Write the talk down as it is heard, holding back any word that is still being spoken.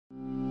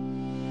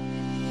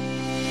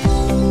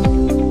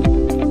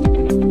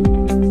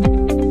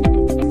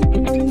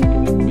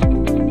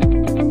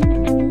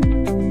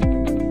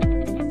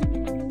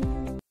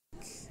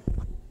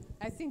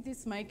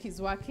mic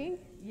is working.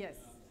 Yes.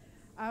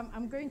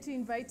 I'm going to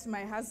invite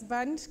my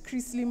husband,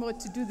 Chris Limo,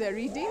 to do the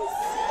readings.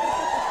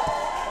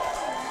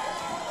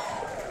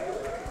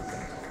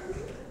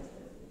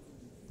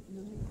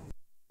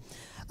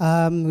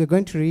 We're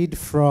going to read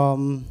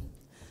from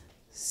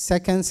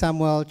 2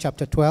 Samuel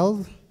chapter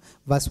 12,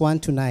 verse 1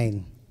 to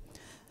 9.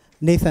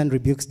 Nathan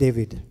rebukes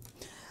David.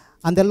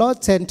 And the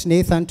Lord sent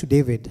Nathan to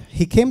David.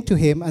 He came to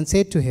him and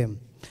said to him,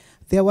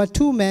 "There were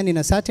two men in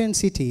a certain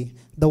city,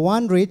 the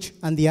one rich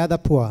and the other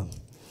poor.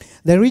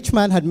 The rich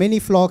man had many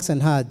flocks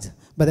and herds,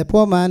 but the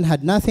poor man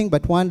had nothing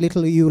but one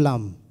little ewe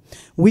lamb,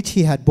 which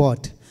he had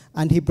bought.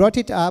 And he brought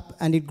it up,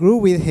 and it grew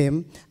with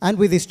him and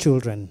with his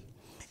children.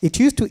 It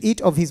used to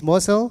eat of his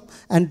morsel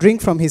and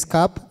drink from his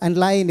cup and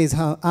lie in his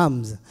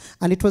arms,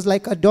 and it was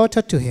like a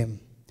daughter to him.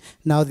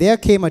 Now there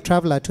came a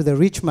traveler to the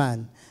rich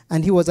man,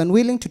 and he was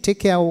unwilling to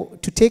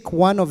take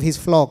one of his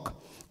flock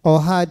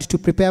or herd to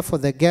prepare for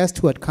the guest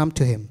who had come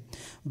to him.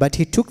 But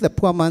he took the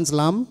poor man's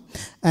lamb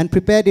and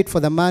prepared it for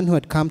the man who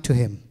had come to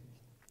him.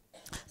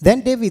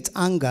 Then David's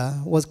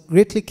anger was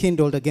greatly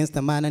kindled against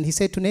the man, and he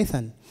said to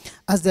Nathan,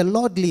 'As the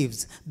Lord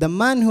lives, the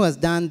man who has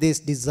done this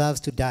deserves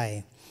to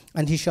die.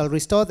 And he shall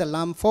restore the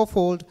lamb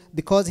fourfold,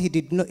 because he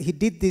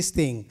did this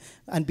thing,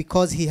 and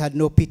because he had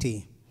no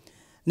pity.'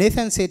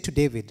 Nathan said to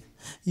David,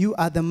 'You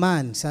are the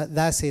man,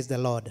 thus says the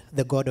Lord,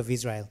 the God of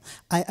Israel.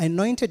 I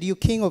anointed you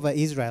king over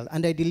Israel,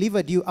 and I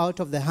delivered you out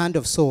of the hand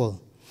of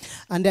Saul.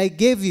 And I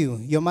gave you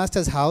your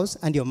master's house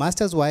and your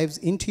master's wives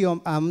into your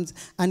arms,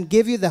 and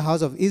gave you the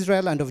house of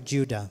Israel and of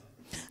Judah.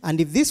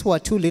 And if this were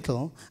too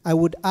little, I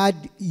would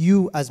add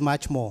you as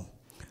much more.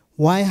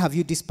 Why have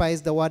you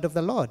despised the word of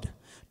the Lord,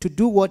 to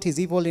do what is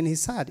evil in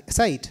his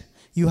sight?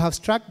 You have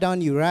struck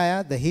down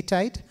Uriah the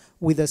Hittite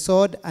with a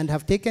sword, and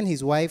have taken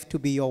his wife to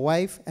be your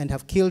wife, and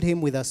have killed him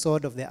with a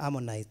sword of the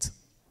Ammonites.'"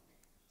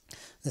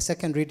 The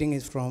second reading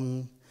is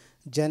from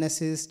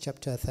Genesis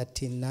chapter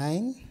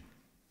 39,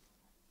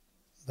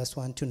 verse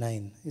 1 to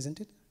 9, isn't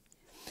it?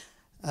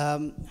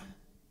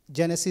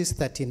 Genesis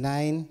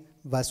 39,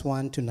 verse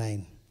 1 to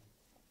 9.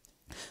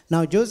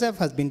 Now Joseph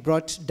has been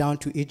brought down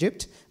to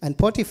Egypt, and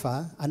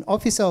Potiphar, an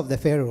officer of the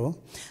Pharaoh,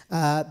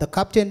 the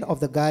captain of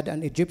the guard,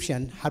 an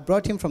Egyptian, had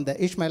brought him from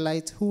the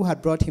Ishmaelites who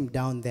had brought him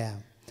down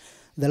there.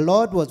 The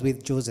Lord was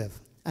with Joseph,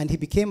 and he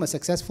became a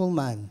successful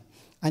man,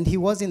 and he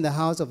was in the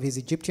house of his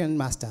Egyptian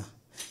master.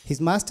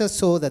 His master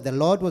saw that the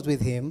Lord was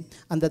with him,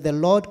 and that the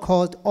Lord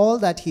caused all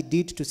that he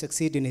did to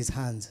succeed in his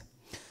hands.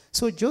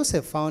 So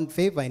Joseph found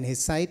favor in his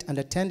sight and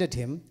attended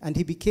him, and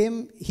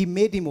he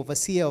made him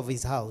overseer of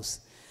his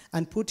house,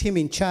 and put him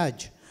in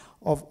charge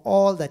of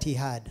all that he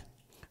had.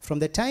 From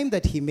the time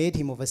that he made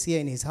him overseer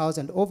in his house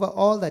and over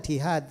all that he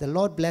had, the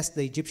Lord blessed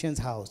the Egyptian's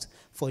house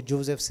for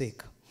Joseph's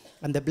sake.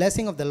 And the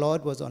blessing of the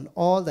Lord was on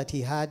all that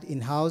he had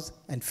in house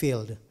and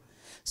field.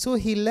 So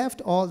he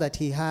left all that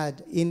he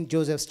had in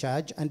Joseph's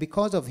charge, and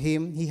because of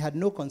him, he had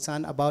no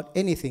concern about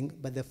anything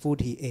but the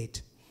food he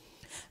ate.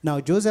 Now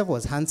Joseph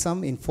was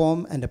handsome in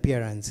form and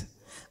appearance.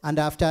 And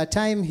after a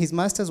time, his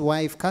master's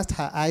wife cast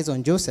her eyes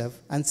on Joseph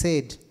and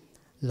said,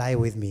 "Lie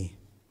with me."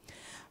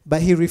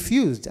 But he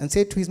refused and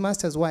said to his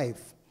master's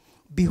wife,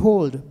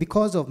 "Behold,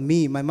 because of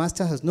me, my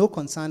master has no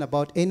concern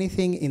about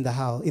anything in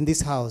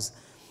this house.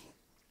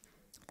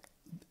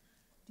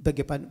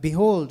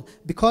 Behold,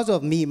 because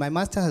of me, my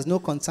master has no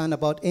concern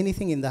about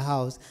anything in the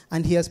house,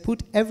 and he has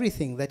put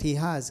everything that he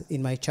has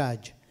in my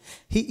charge.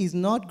 He is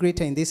not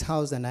greater in this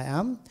house than I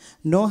am,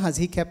 nor has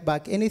he kept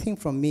back anything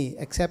from me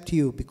except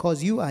you,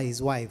 because you are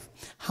his wife.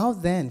 How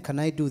then can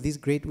I do this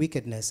great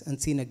wickedness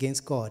and sin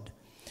against God?"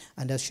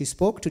 And as she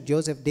spoke to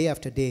Joseph day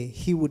after day,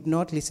 he would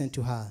not listen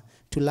to her,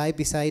 to lie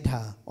beside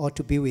her, or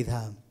to be with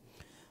her.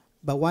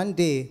 But one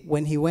day,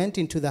 when he went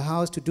into the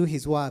house to do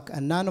his work,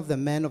 and none of the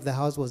men of the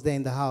house was there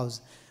in the house,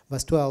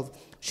 verse 12,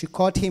 she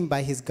caught him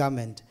by his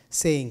garment,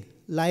 saying,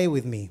 "Lie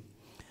with me."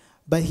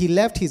 But he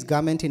left his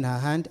garment in her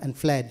hand and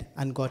fled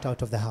and got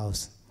out of the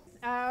house.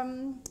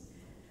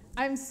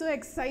 I'm so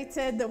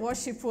excited. The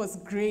worship was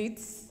great.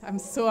 I'm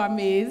so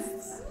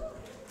amazed.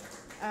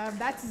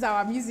 That is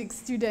our music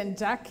student,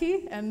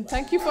 Jackie, and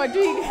thank you for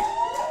doing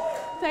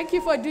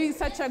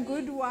such a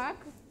good work,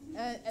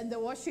 and the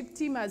worship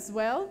team as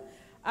well.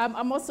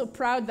 I'm also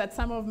proud that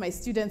some of my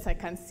students, I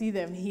can see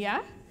them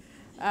here.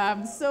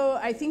 So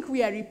I think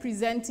we are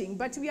representing,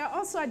 but we are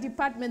also a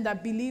department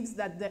that believes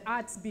that the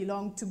arts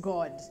belong to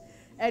God.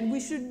 And we,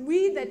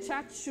 the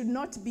church, should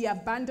not be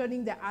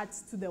abandoning the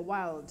arts to the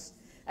world.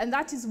 And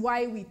that is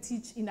why we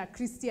teach in a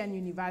Christian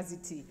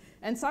university.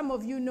 And some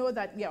of you know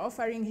that we are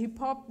offering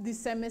hip-hop this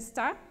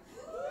semester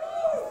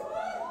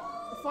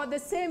for the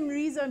same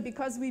reason,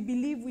 because we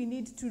believe we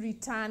need to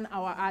return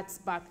our arts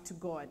back to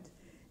God.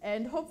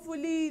 And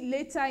hopefully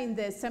later in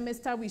the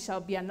semester, we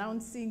shall be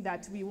announcing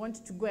that we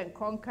want to go and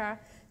conquer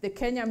the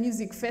Kenya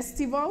Music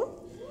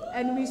Festival.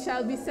 And we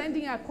shall be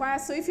sending a choir.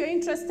 So if you're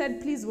interested,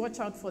 please watch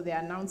out for the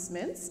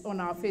announcements on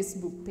our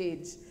Facebook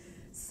page.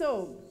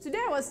 So today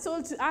I was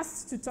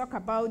asked to talk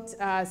about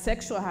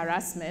sexual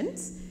harassment.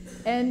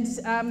 And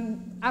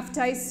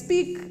after I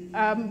speak,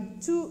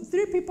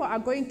 3 people are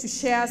going to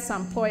share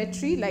some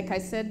poetry. Like I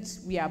said,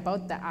 we are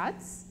about the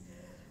arts.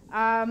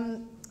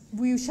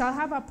 We shall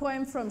have a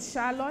poem from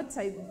Charlotte.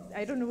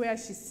 I don't know where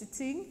she's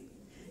sitting.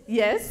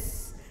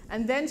 Yes.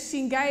 And then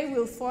Shingai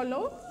will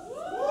follow.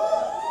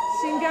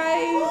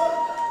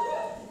 Shingai.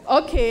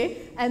 Okay.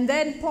 And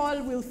then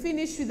Paul will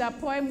finish with a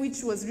poem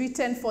which was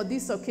written for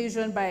this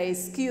occasion by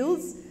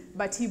Skills,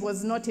 but he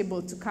was not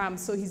able to come,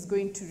 so he's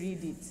going to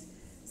read it.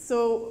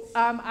 So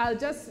I'll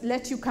just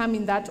let you come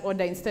in that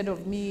order instead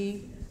of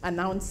me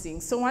announcing.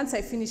 So once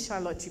I finish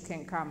Charlotte, you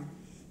can come.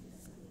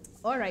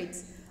 All right.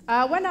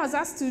 When I was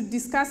asked to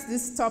discuss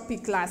this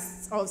topic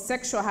of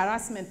sexual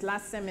harassment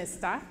last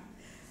semester,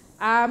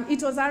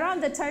 it was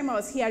around the time I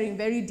was hearing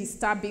very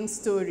disturbing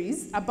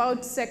stories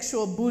about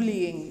sexual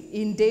bullying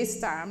in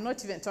Daystar. I'm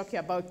not even talking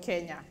about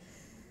Kenya.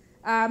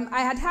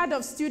 I had heard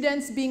of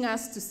students being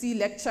asked to see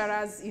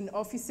lecturers in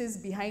offices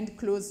behind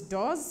closed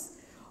doors,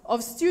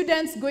 of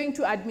students going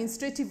to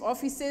administrative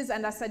offices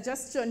and a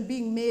suggestion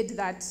being made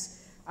that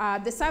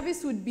the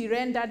service would be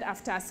rendered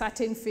after a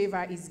certain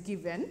favor is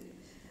given.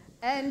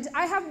 And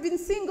I have been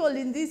single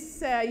in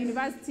this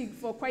university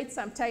for quite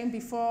some time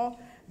before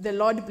the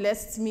Lord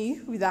blessed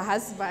me with a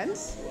husband.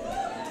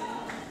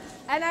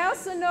 And I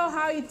also know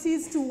how it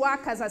is to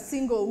work as a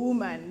single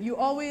woman. You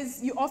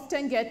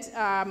often get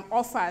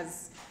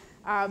offers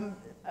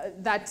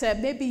that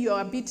maybe you're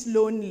a bit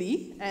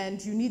lonely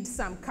and you need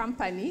some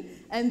company,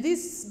 and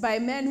this by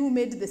men who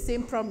made the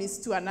same promise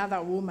to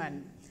another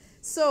woman.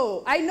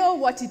 So I know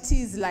what it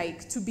is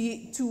like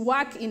to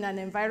work in an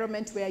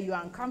environment where you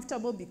are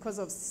uncomfortable because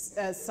of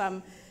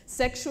some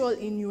sexual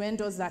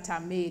innuendos that are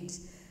made.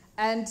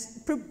 And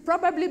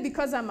probably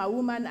because I'm a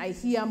woman, I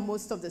hear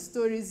most of the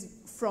stories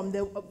from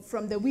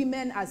the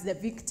women as the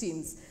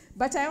victims.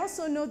 But I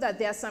also know that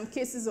there are some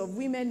cases of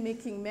women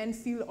making men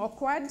feel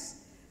awkward,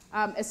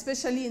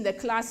 especially in the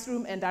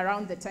classroom and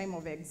around the time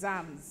of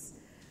exams.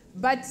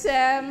 But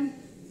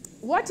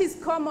what is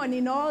common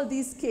in all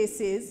these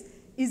cases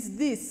is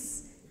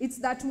this. It's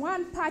that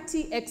one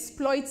party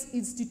exploits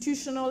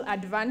institutional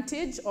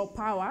advantage or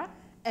power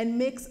and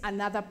makes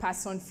another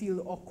person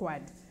feel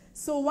awkward.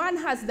 So one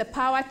has the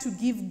power to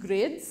give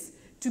grades,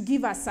 to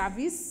give a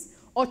service,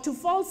 or to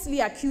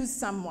falsely accuse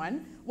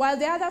someone, while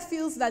the other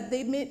feels that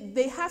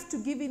they have to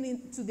give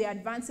in to the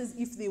advances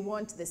if they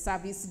want the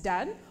service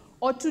done,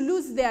 or to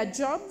lose their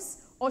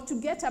jobs, or to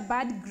get a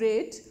bad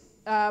grade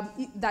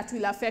that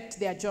will affect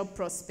their job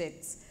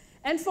prospects.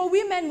 And for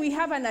women, we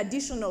have an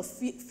additional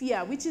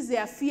fear, which is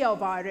their fear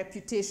of our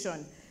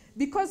reputation.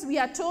 Because we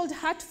are told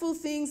hurtful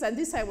things, and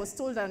this I was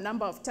told a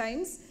number of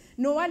times,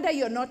 no wonder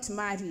you're not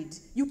married.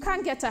 You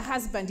can't get a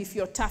husband if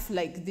you're tough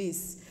like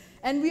this.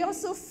 And we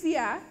also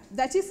fear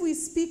that if we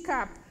speak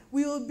up,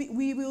 we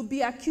will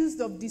be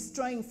accused of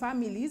destroying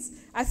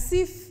families, as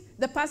if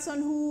the person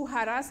who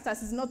harassed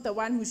us is not the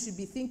one who should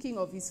be thinking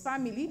of his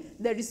family.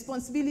 The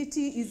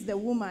responsibility is the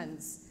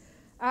woman's.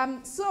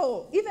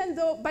 Even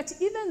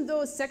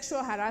though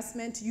sexual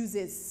harassment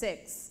uses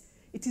sex,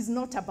 it is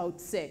not about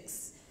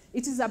sex.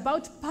 It is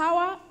about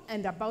power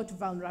and about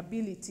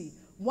vulnerability.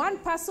 One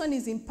person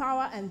is in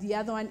power and the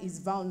other one is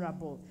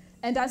vulnerable.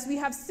 And as we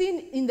have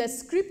seen in the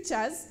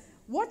scriptures,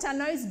 what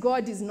annoys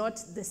God is not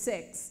the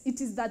sex.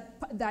 It is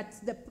that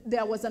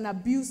there was an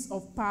abuse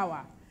of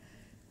power.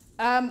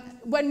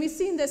 When we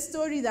see in the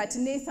story that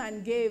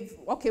Nathan gave,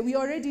 okay, we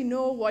already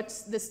know what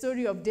the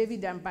story of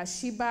David and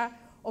Bathsheba,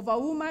 of a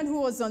woman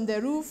who was on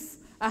the roof,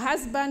 a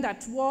husband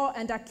at war,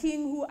 and a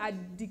king who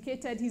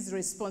abdicated his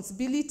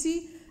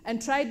responsibility and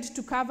tried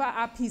to cover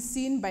up his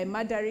sin by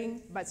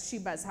murdering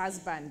Bathsheba's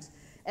husband.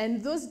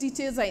 And those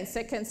details are in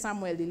 2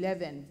 Samuel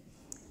 11.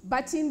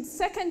 But in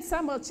 2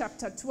 Samuel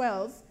chapter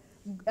 12,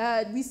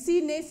 we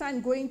see Nathan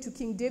going to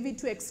King David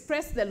to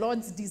express the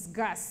Lord's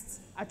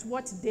disgust at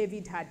what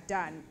David had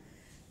done.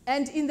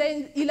 And in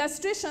the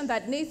illustration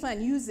that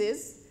Nathan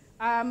uses,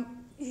 a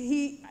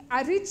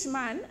rich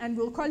man, and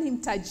we'll call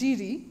him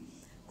Tajiri,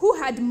 who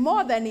had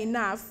more than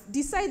enough,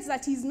 decides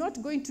that he's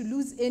not going to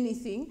lose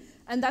anything,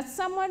 and that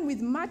someone with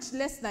much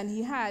less than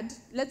he had,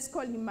 let's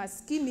call him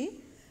Maskini,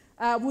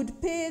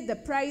 would pay the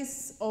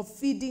price of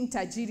feeding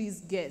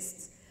Tajiri's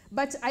guests.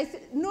 But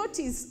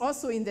notice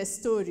also in the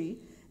story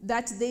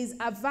that there's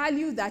a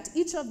value that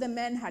each of the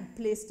men had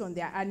placed on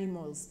their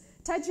animals.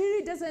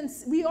 Tajiri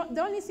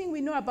the only thing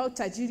we know about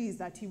Tajiri is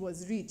that he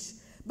was rich.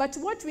 But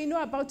what we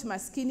know about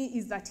Maskini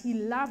is that he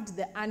loved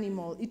the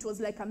animal. It was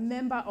like a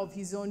member of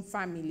his own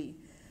family.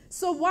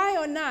 So why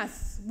on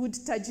earth would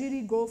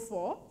Tajiri go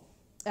for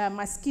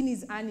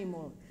Maskini's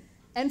animal?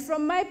 And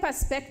from my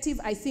perspective,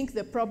 I think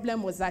the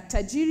problem was that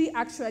Tajiri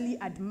actually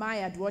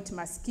admired what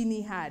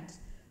Maskini had.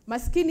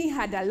 Maskini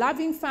had a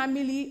loving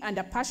family and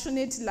a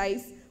passionate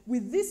life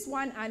with this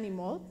one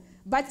animal,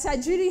 but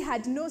Tajiri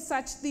had no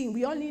such thing.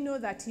 We only know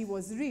that he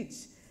was rich.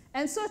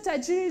 And so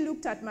Tajiri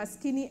looked at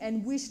Maskini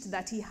and wished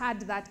that he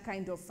had that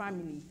kind of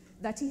family,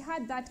 that he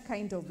had that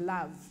kind of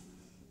love.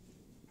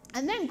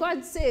 And then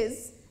God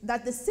says,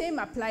 that the same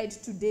applied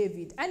to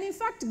David. And in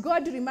fact,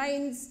 God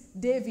reminds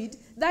David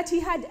that he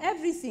had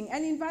everything.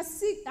 And in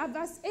verse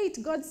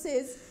 8, God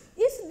says,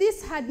 if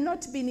this had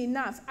not been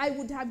enough, I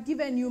would have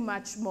given you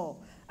much more.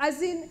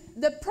 As in,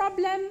 the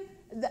problem,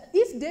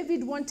 if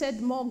David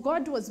wanted more,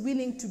 God was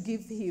willing to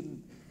give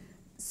him.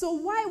 So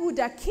why would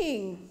a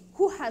king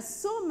who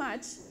has so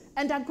much,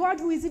 and a God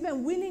who is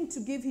even willing to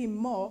give him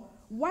more,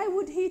 why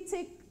would he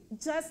take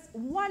just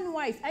one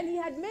wife? And he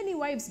had many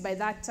wives by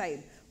that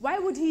time. Why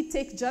would he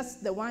take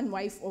just the one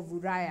wife of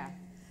Uriah?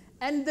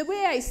 And the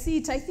way I see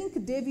it, I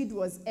think David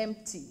was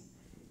empty.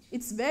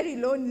 It's very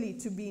lonely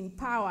to be in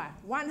power.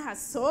 One has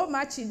so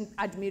much in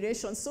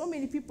admiration, so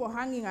many people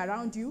hanging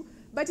around you,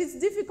 but it's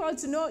difficult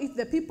to know if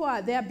the people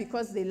are there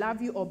because they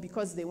love you or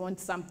because they want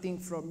something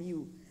from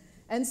you.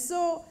 And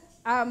so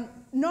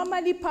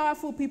normally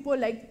powerful people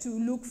like to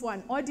look for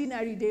an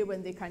ordinary day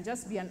when they can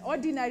just be an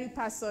ordinary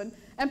person,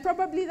 and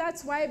probably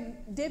that's why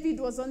David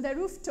was on the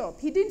rooftop.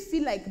 He didn't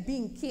feel like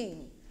being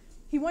king.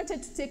 He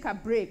wanted to take a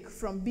break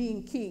from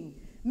being king.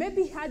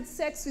 Maybe he had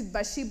sex with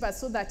Bathsheba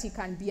so that he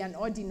can be an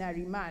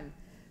ordinary man.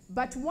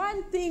 But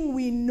one thing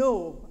we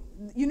know,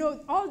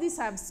 all these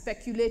have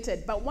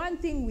speculated, but one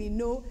thing we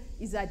know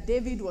is that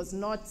David was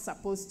not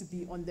supposed to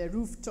be on the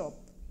rooftop.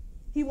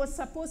 He was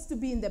supposed to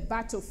be in the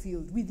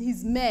battlefield with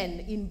his men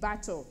in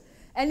battle.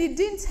 And it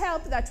didn't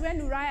help that when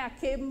Uriah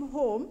came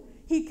home,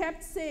 he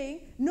kept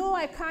saying, no,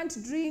 I can't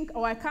drink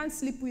or I can't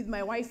sleep with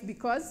my wife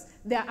because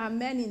there are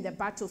men in the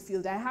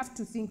battlefield. I have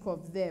to think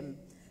of them.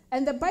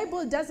 And the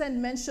Bible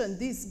doesn't mention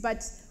this,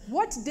 but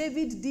what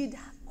David did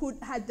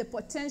had the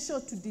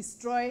potential to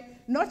destroy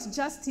not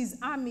just his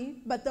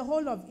army, but the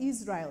whole of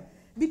Israel.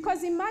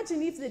 Because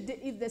imagine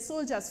if the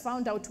soldiers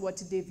found out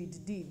what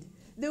David did.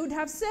 They would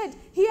have said,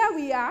 here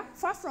we are,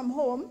 far from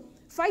home,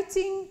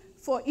 fighting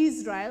for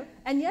Israel,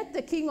 and yet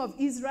the king of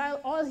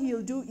Israel, all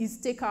he'll do is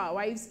take our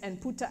wives and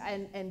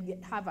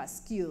and have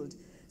us killed.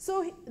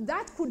 So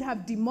that could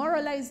have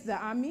demoralized the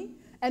army,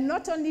 and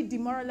not only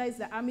demoralized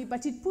the army,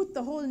 but it put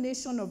the whole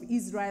nation of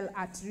Israel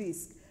at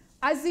risk.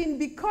 As in,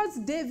 because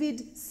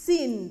David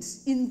sinned,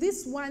 in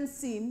this one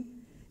sin,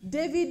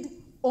 David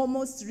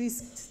almost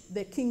risked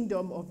the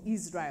kingdom of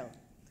Israel.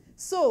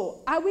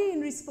 So, are we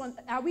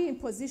in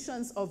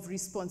positions of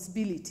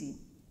responsibility?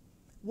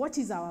 What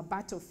is our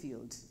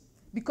battlefield?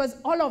 Because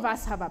all of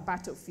us have a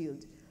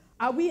battlefield.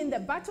 Are we in the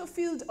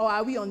battlefield or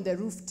are we on the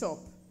rooftop?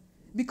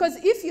 Because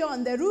if you're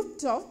on the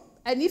rooftop,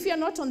 and if you're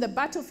not on the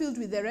battlefield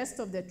with the rest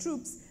of the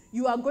troops,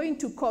 you are going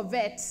to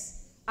covet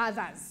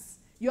others.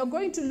 You're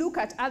going to look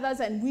at others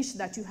and wish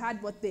that you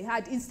had what they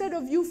had, instead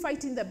of you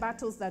fighting the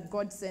battles that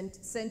God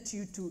sent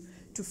you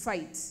to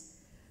fight.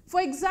 For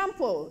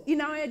example,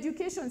 in our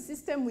education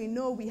system, we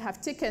know we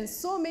have taken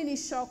so many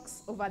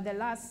shocks over the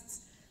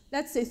last,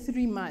 let's say,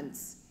 3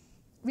 months.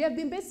 We have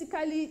been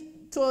basically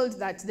told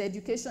that the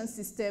education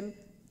system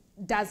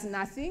does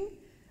nothing.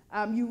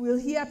 You will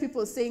hear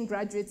people saying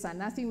graduates are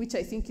nothing, which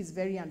I think is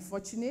very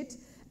unfortunate.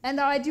 And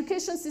our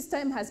education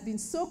system has been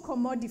so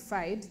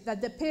commodified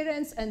that the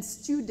parents and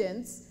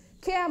students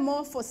care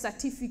more for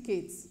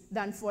certificates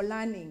than for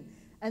learning.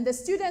 And the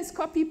students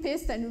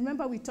copy-paste, and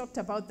remember we talked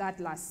about that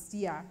last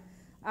year.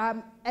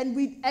 And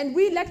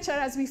we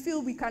lecturers, we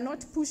feel we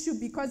cannot push you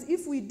because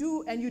if we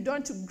do and you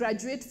don't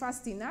graduate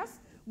fast enough,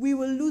 we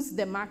will lose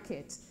the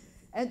market.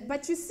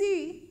 But you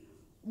see,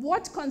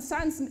 what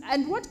concerns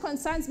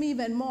me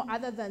even more,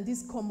 other than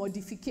this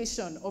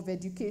commodification of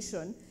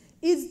education,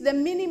 is the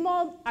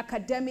minimal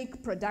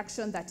academic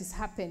production that is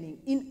happening.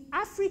 In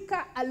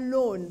Africa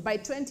alone, by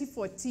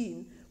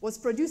 2014, was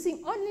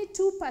producing only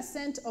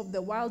 2% of the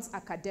world's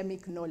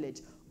academic knowledge.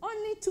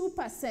 Only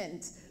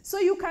 2%. So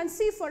you can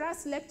see for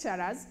us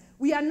lecturers,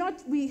 we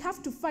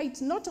have to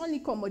fight not only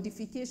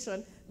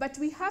commodification, but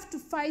we have to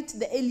fight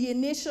the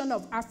alienation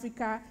of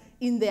Africa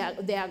in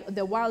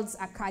the world's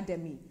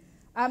academy.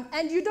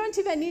 And you don't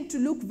even need to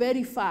look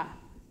very far.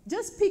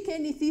 Just pick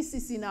any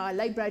thesis in our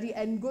library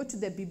and go to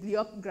the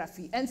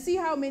bibliography and see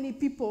how many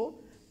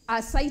people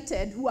are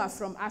cited who are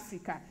from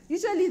Africa.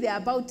 Usually they're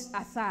about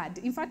a third.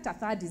 In fact, a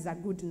third is a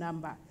good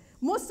number.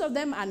 Most of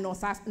them are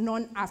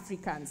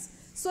non-Africans.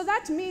 So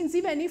that means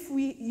even if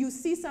you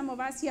see some of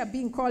us here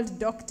being called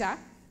doctor,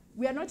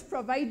 we are not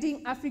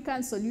providing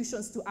African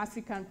solutions to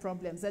African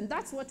problems. And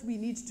that's what we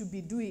need to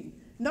be doing,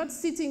 not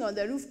sitting on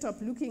the rooftop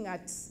looking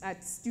at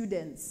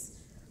students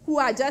who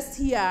are just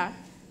here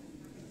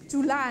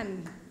to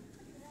learn.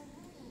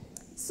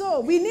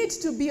 So we need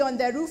to be on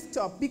the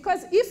rooftop,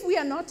 because if we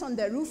are not on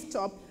the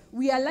rooftop,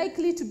 we are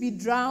likely to be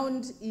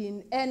drowned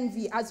in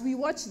envy as we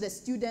watch the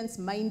students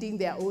minding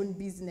their own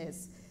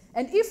business.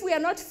 And if we are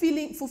not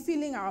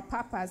fulfilling our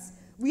purpose,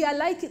 we are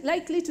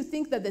likely to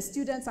think that the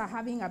students are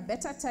having a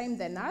better time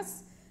than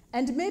us,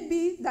 and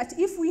maybe that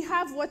if we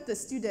have what the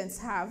students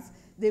have,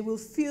 we will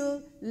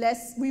feel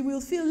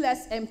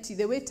less empty,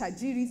 the way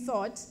Tajiri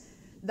thought,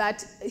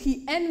 that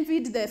he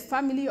envied the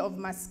family of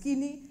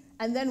Maskini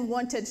and then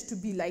wanted to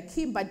be like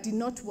him, but did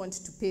not want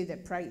to pay the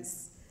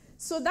price.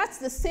 So that's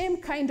the same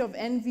kind of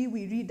envy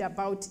we read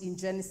about in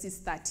Genesis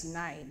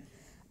 39.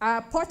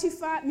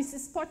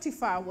 Mrs.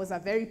 Potiphar was a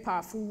very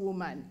powerful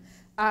woman.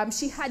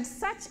 She had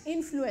such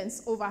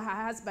influence over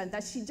her husband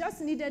that she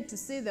just needed to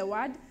say the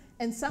word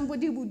and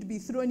somebody would be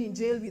thrown in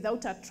jail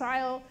without a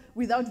trial,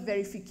 without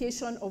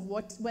verification of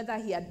whether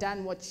he had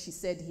done what she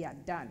said he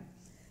had done.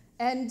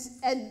 And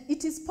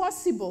it is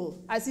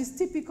possible, as is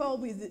typical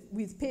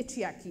with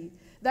patriarchy,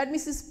 that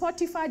Mrs.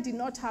 Potiphar did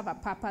not have a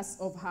purpose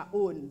of her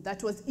own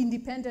that was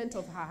independent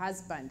of her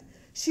husband.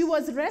 She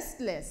was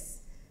restless,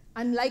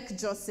 unlike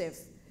Joseph.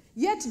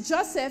 Yet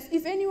Joseph,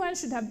 if anyone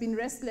should have been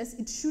restless,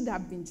 it should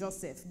have been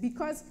Joseph,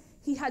 because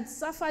he had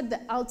suffered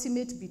the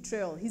ultimate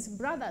betrayal. His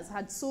brothers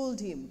had sold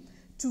him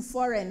to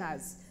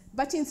foreigners.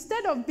 But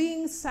instead of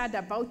being sad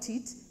about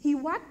it, he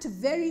worked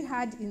very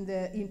hard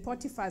in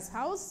Potiphar's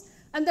house,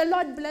 and the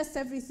Lord blessed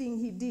everything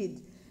he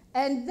did.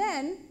 And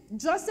then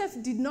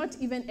Joseph did not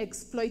even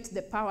exploit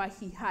the power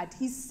he had.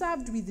 He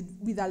served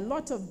with a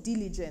lot of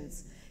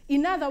diligence.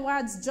 In other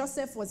words,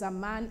 Joseph was a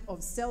man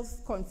of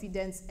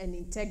self-confidence and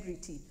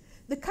integrity,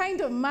 the kind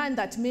of man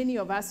that many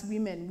of us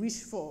women wish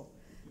for.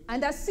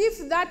 And as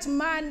if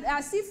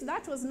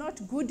that was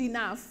not good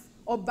enough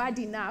or bad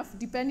enough,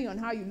 depending on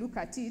how you look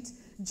at it,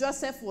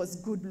 Joseph was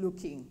good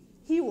looking.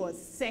 He was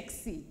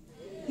sexy.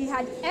 He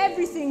had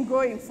everything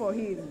going for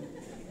him.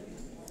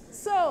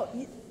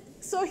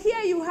 So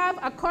here you have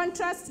a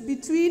contrast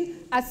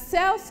between a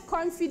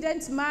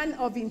self-confident man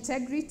of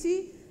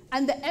integrity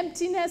and the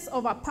emptiness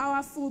of a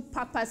powerful,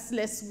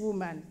 purposeless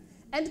woman.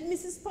 And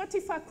Mrs.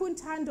 Potiphar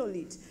couldn't handle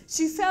it.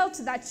 She felt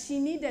that she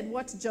needed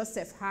what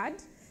Joseph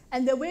had,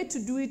 and the way to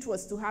do it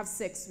was to have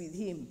sex with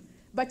him.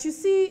 But you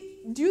see,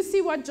 do you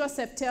see what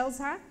Joseph tells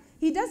her?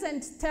 He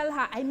doesn't tell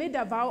her, I made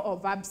a vow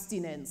of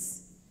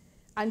abstinence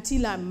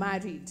until I'm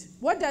married.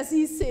 What does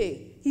he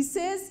say? He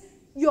says,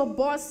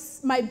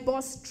 my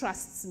boss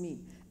trusts me.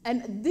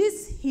 And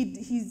this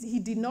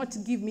he did not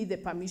give me the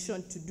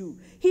permission to do.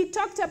 He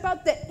talked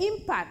about the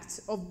impact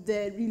of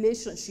the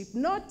relationship,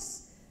 not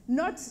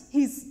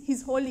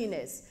his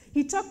holiness.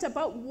 He talked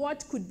about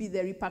what could be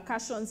the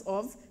repercussions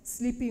of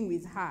sleeping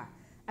with her.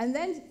 And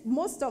then,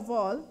 most of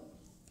all,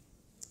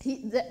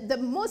 the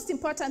most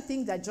important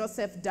thing that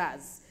Joseph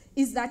does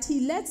is that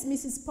he lets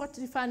Mrs.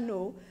 Potiphar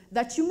know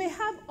that you may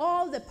have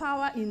all the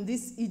power in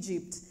this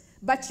Egypt,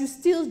 but you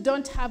still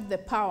don't have the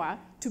power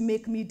to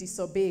make me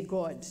disobey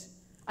God.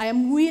 I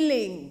am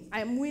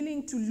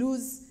willing to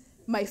lose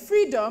my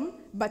freedom,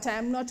 but I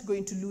am not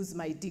going to lose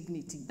my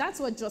dignity. That's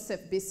what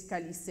Joseph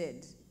basically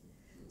said.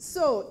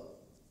 So,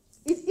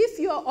 if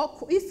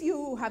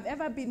you have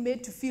ever been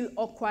made to feel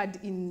awkward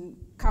in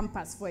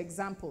campus, for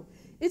example,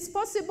 it's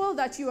possible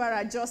that you are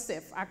a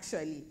Joseph,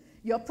 actually.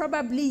 You're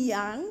probably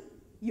young,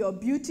 you're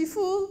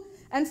beautiful,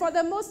 and for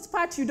the most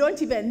part, you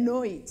don't even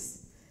know it.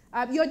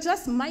 You're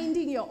just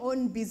minding your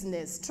own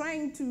business,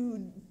 trying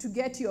to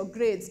get your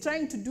grades,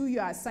 trying to do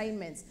your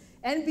assignments.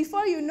 And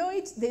before you know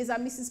it, there's a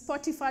Mrs.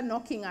 Potiphar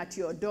knocking at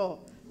your door,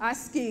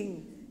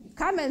 asking,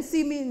 come and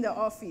see me in the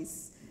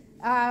office.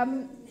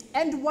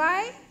 And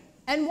why?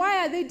 And why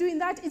are they doing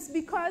that? It's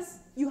because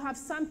you have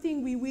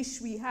something we wish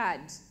we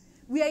had.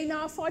 We are in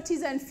our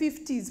 40s and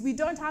 50s. We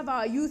don't have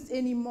our youth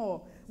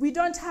anymore. We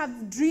don't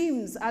have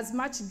dreams, as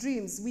much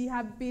dreams. We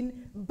have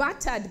been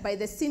battered by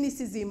the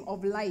cynicism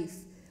of life.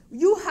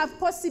 You have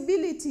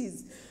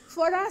possibilities.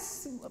 For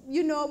us,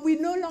 we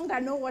no longer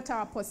know what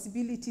our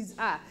possibilities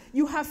are.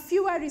 You have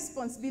fewer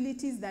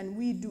responsibilities than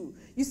we do.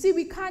 You see,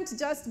 we can't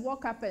just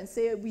walk up and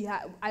say,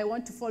 I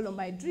want to follow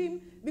my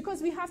dream,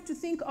 because we have to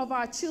think of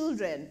our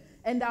children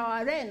and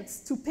our rents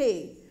to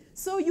pay.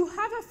 So you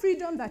have a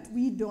freedom that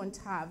we don't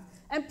have.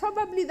 And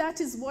probably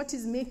that is what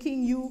is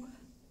making you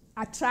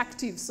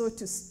attractive, so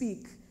to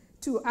speak,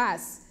 to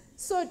us.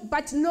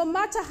 But no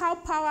matter how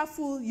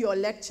powerful your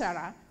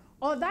lecturer,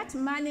 or that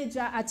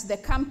manager at the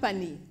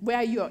company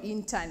where you're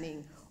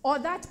interning, or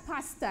that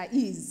pastor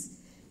is,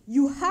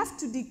 you have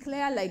to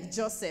declare, like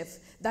Joseph,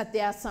 that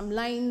there are some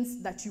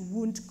lines that you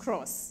won't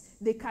cross.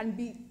 They can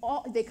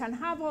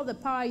have all the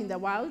power in the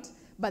world,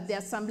 but there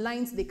are some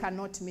lines they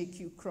cannot make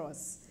you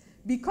cross.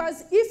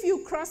 Because if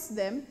you cross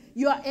them,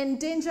 you are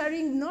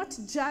endangering not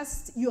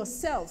just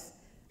yourself.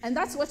 And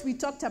that's what we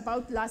talked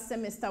about last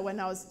semester when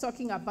I was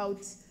talking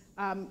about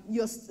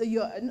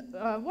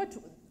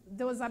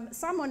there was a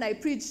sermon I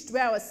preached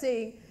where I was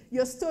saying,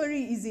 your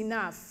story is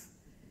enough.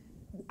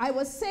 I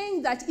was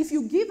saying that if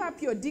you give up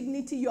your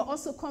dignity, you're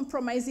also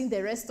compromising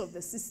the rest of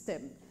the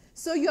system.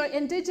 So you're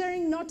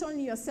endangering not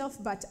only yourself,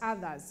 but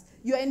others.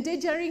 You're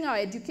endangering our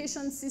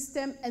education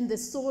system and the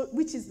soul,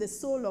 which is the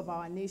soul of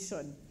our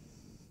nation.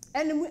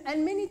 And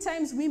many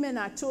times women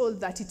are told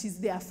that it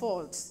is their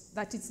fault,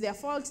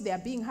 they are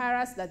being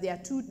harassed, that they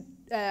are too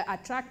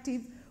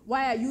attractive.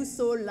 Why are you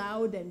so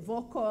loud and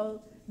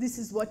vocal? This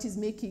is what is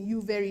making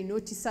you very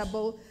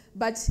noticeable.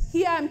 But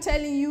here I'm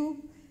telling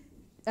you,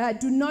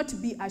 do not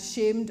be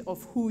ashamed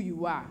of who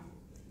you are.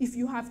 If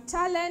you have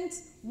talent,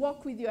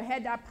 walk with your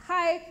head up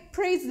high,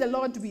 praise the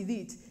Lord with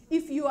it.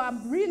 If you are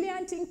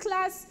brilliant in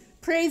class,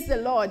 praise the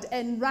Lord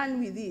and run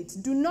with it.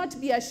 Do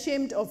not be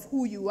ashamed of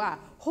who you are.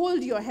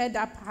 Hold your head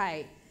up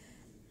high.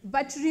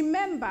 But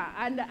remember,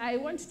 and I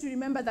want you to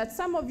remember that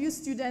some of you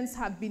students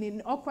have been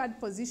in awkward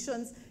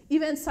positions,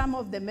 even some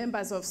of the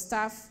members of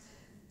staff.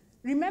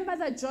 Remember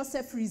that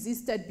Joseph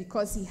resisted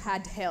because he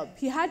had help.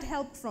 He had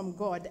help from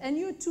God, and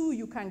you too,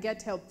 you can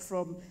get help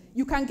from,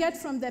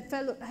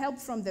 help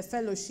from the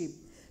fellowship.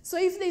 So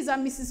if there's a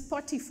Mrs.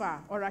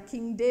 Potiphar or a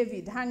King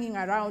David hanging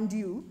around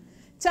you,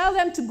 tell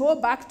them to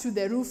go back to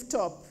the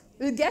rooftop.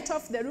 We'll get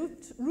off the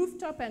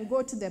rooftop and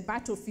go to the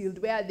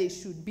battlefield where they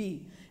should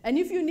be. And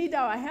if you need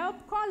our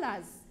help, call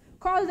us.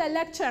 Call the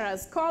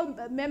lecturers, call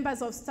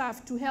members of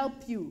staff to help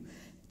you,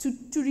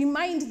 to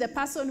remind the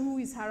person who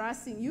is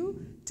harassing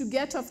you to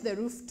get off the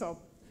rooftop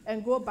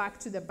and go back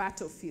to the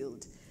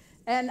battlefield.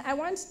 And I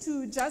want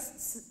to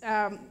just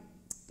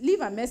leave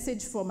a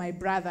message for my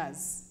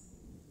brothers.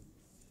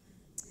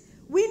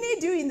 We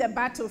need you in the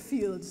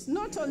battlefield,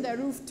 not on the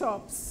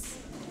rooftops.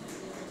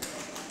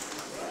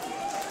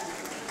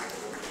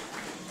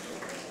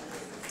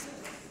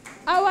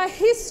 Our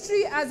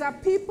history as a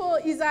people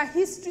is a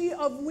history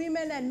of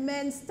women and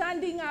men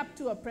standing up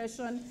to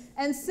oppression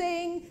and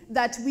saying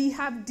that we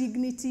have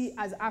dignity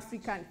as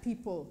African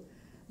people.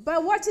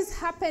 But what is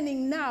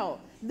happening now?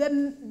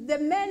 The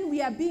men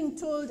we are being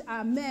told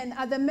are men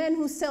are the men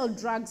who sell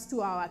drugs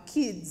to our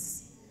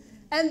kids.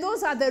 And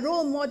those are the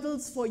role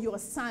models for your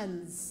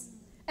sons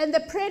and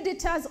the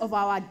predators of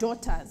our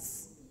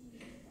daughters.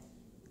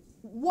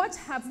 What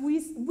have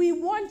we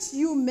want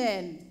you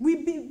men,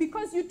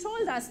 because you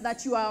told us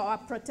that you are our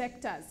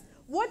protectors.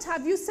 What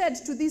have you said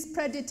to these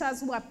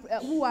predators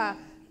who are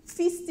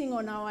feasting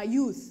on our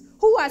youth,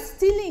 who are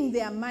stealing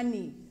their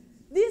money?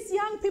 These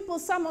young people,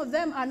 some of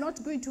them are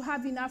not going to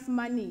have enough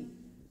money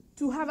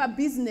to have a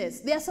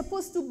business. They are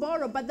supposed to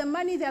borrow, but the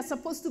money they are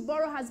supposed to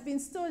borrow has been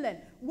stolen.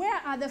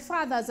 Where are the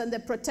fathers and the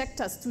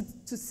protectors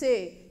to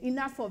say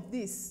enough of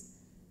this?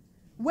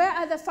 Where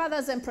are the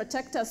fathers and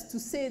protectors to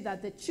say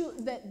that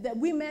the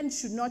women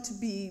should not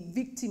be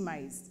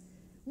victimized?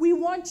 We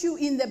want you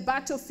in the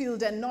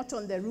battlefield and not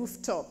on the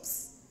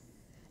rooftops.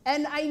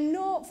 And I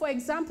know, for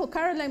example,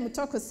 Caroline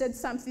Mutoko said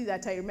something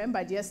that I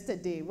remembered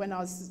yesterday when I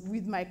was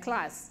with my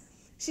class.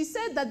 She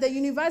said that the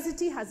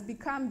university has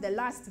become the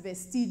last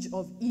vestige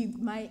of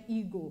my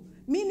ego,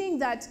 meaning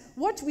that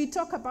what we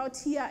talk about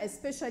here,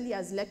 especially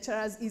as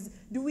lecturers, is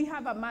do we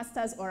have a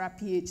master's or a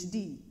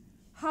PhD?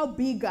 How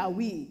big are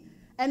we?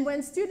 And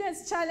when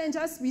students challenge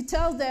us, we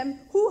tell them,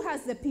 who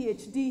has the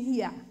PhD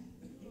here?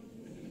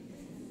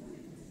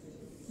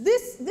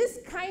 This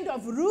kind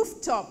of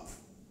rooftop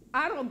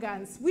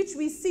arrogance, which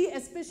we see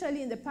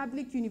especially in the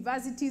public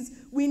universities,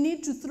 we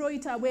need to throw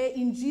it away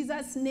in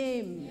Jesus'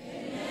 name.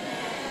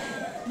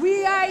 Amen.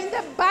 We are in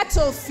the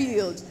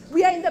battlefield.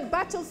 We are in the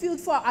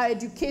battlefield for our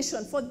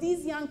education. For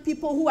these young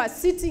people who are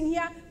sitting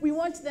here, we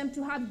want them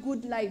to have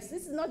good lives.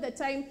 This is not the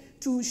time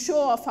to show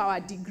off our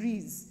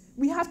degrees.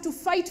 We have to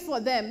fight for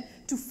them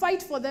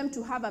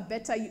to have a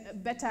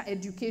better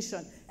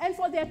education, and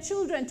for their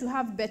children to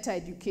have better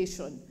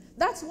education.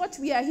 That's what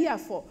we are here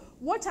for.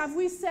 What have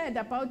we said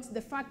about the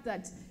fact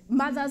that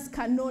mothers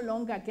can no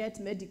longer get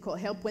medical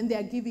help when they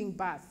are giving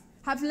birth?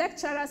 Have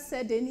lecturers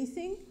said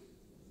anything?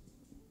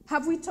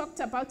 Have we talked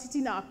about it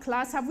in our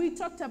class? Have we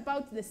talked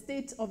about the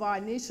state of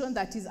our nation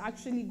that is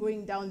actually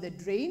going down the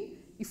drain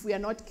if we are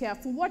not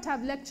careful? What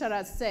have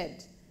lecturers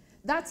said?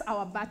 That's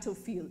our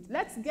battlefield.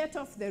 Let's get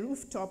off the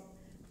rooftop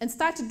and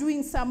start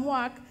doing some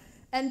work.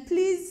 And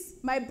please,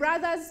 my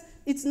brothers,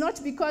 it's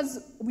not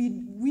because we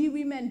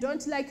women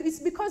don't like you, it's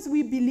because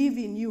we believe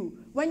in you.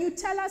 When you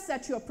tell us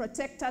that you're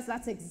protectors,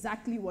 that's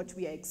exactly what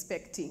we are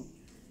expecting.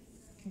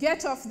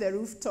 Get off the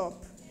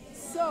rooftop.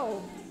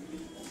 So,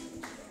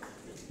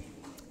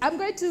 I'm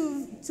going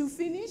to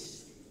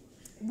finish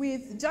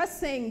with just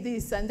saying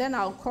this, and then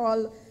I'll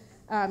call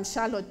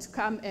Charlotte to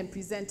come and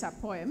present a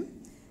poem.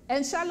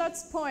 And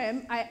Charlotte's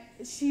poem,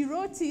 she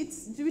wrote it,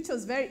 which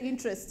was very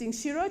interesting.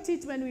 She wrote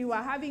it when we were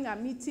having a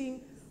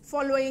meeting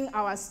following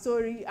our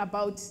story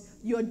about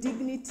your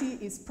dignity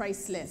is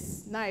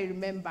priceless. Now I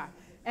remember.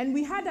 And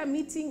we had a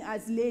meeting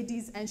as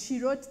ladies, and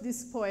she wrote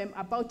this poem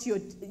about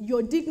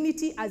your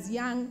dignity as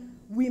young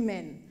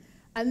women.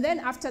 And then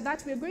after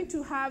that, we're going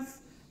to have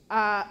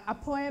a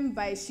poem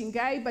by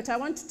Shingai, but I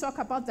want to talk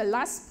about the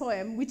last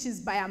poem, which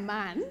is by a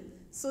man,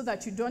 so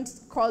that you don't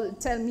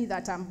tell me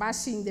that I'm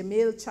bashing the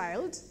male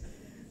child.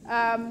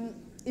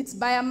 It's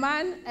by a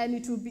man, and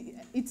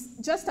it's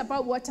just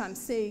about what I'm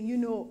saying. You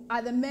know,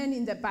 are the men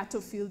in the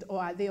battlefield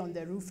or are they on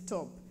the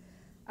rooftop?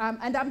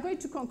 And I'm going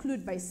to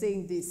conclude by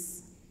saying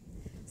this.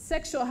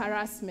 Sexual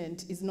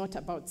harassment is not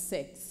about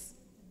sex.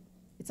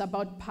 It's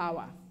about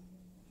power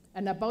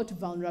and about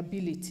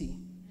vulnerability.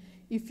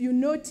 If you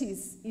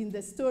notice in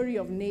the story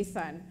of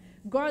Nathan,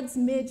 God's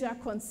major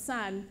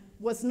concern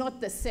was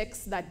not the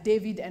sex that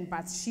David and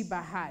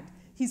Bathsheba had.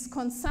 His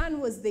concern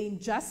was the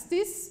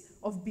injustice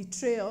of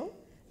betrayal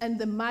and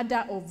the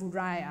murder of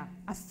Uriah,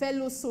 a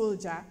fellow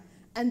soldier,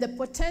 and the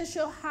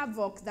potential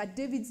havoc that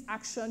David's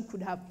action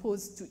could have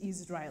posed to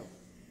Israel.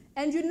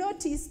 And you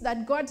notice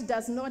that God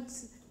does not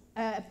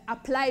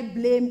apply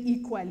blame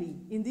equally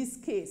in this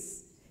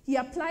case. He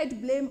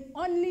applied blame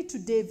only to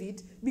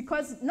David,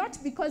 not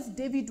because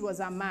David was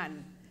a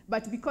man,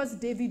 but because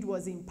David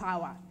was in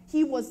power.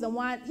 He was the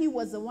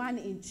one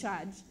in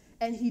charge,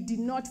 and he did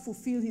not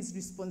fulfill his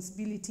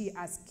responsibility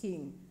as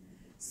king.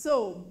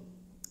 So,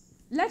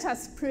 let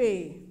us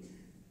pray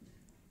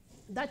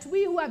that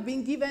we who have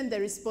been given the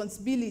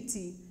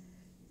responsibility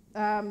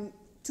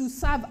to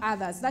serve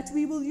others, that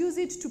we will use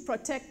it to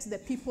protect the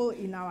people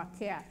in our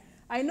care.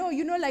 I know,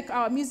 like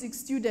our music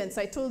students,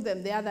 I told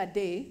them the other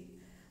day,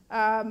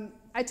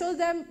 I told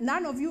them,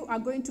 none of you are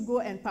going to go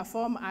and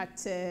perform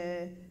at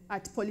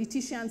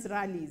politicians'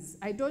 rallies.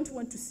 I don't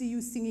want to see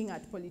you singing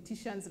at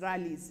politicians'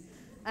 rallies.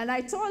 And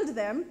I told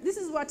them, this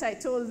is what I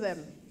told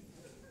them.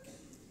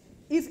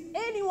 If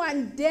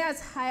anyone dares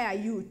hire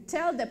you,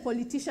 tell the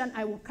politician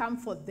I will come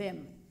for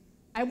them.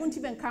 I won't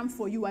even come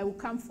for you, I will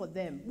come for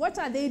them. What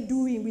are they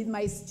doing with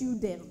my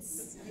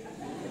students?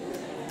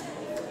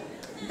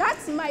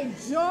 That's my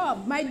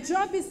job. My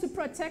job is to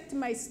protect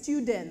my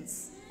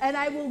students. And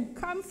I will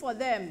come for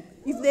them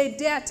if they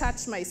dare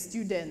touch my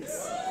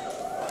students.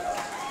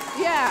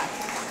 Yeah.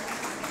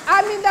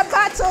 I'm in the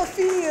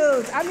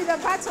battlefield.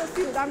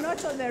 I'm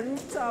not on the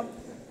rooftop.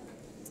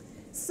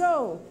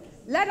 So,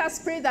 let us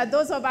pray that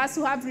those of us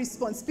who have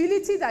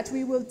responsibility, that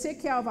we will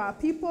take care of our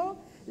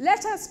people.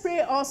 Let us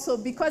pray also,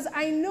 because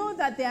I know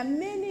that there are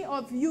many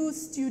of you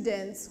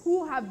students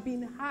who have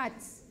been hurt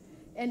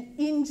and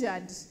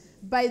injured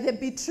by the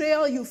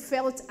betrayal you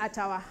felt at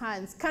our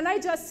hands. Can I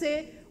just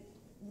say,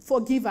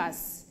 forgive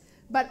us,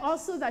 but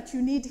also that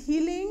you need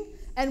healing,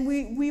 and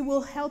we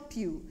will help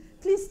you.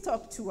 Please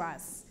talk to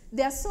us.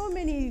 There are so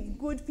many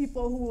good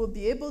people who will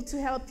be able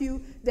to help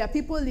you. There are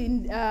people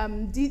in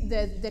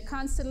the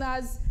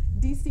counselors,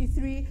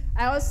 DC3.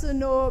 I also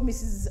know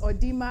Mrs.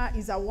 Odima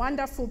is a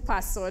wonderful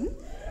person.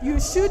 You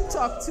should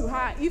talk to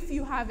her if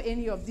you have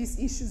any of these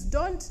issues.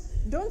 Don't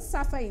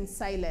suffer in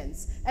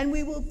silence, and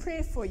we will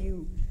pray for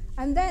you.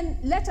 And then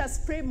let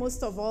us pray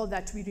most of all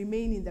that we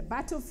remain in the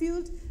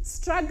battlefield,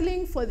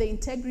 struggling for the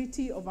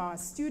integrity of our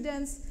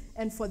students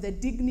and for the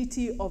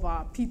dignity of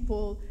our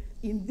people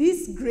in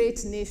this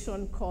great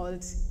nation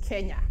called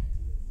Kenya.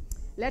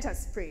 Let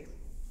us pray.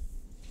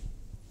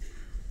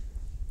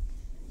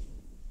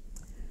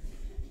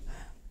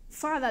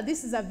 Father,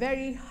 this is a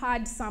very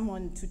hard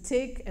sermon to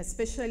take,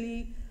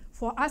 especially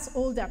for us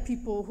older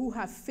people who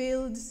have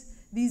failed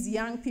these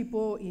young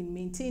people in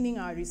maintaining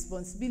our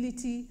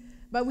responsibility.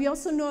 But we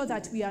also know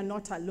that we are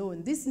not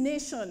alone. This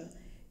nation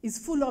is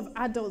full of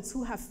adults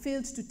who have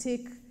failed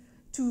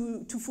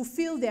to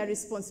fulfill their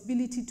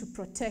responsibility to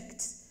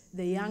protect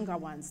the younger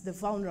ones, the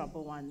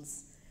vulnerable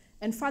ones.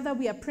 And Father,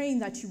 we are praying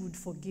that you would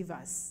forgive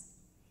us.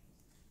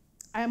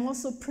 I am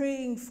also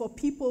praying for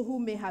people who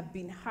may have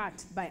been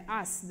hurt by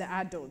us, the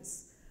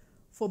adults,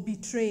 for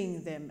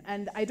betraying them.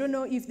 And I don't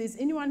know if there's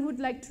anyone who'd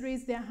like to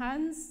raise their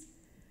hands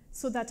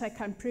so that I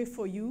can pray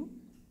for you.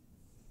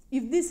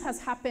 If this has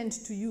happened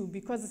to you,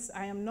 because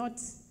I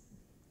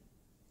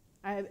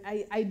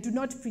do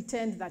not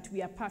pretend that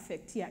we are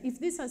perfect here. If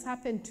this has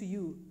happened to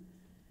you,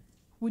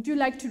 would you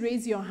like to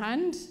raise your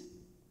hand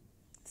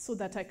so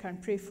that I can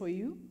pray for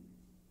you?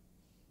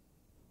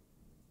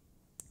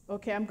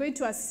 Okay, I'm going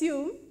to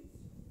assume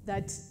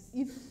that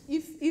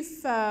if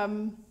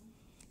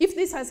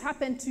this has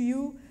happened to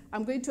you,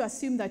 I'm going to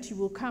assume that you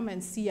will come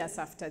and see us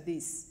after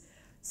this.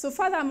 So,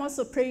 Father, I'm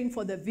also praying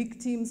for the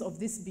victims of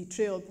this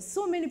betrayal.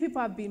 So many people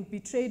have been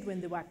betrayed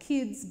when they were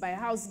kids, by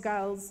house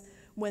girls,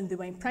 when they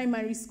were in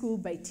primary school,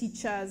 by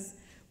teachers,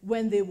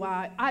 when they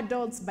were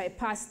adults, by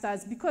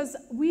pastors, because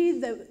we,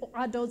 the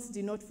adults,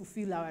 did not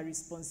fulfill our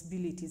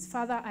responsibilities.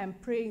 Father, I'm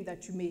praying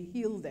that you may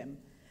heal them.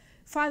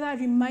 Father,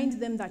 remind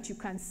them that you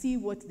can see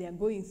what they are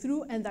going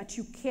through and that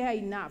you care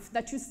enough,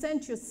 that you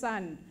sent your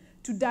son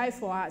to die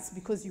for us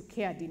because you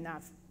cared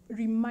enough.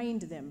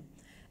 Remind them.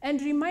 And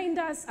remind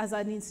us as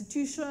an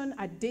institution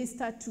at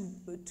Daystar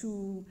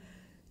to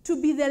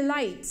be the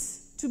light,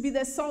 to be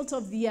the salt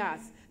of the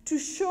earth, to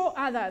show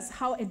others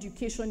how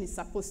education is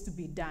supposed to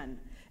be done.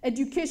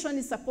 Education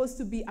is supposed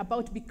to be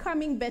about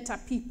becoming better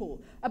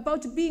people,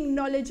 about being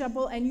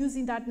knowledgeable and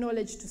using that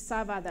knowledge to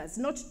serve others,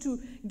 not to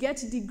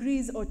get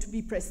degrees or to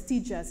be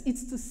prestigious.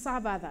 It's to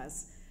serve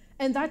others.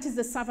 And that is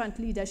the servant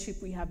leadership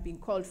we have been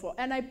called for.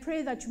 And I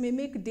pray that you may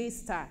make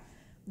Daystar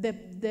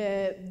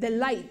the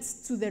light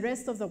to the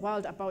rest of the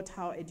world about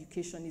how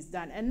education is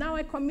done. And now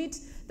I commit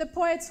the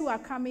poets who are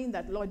coming,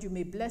 that, Lord, you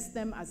may bless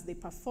them as they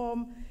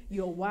perform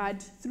your word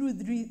through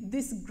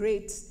this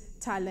great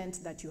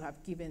talent that you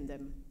have given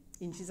them.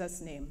 In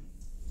Jesus' name,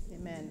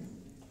 amen.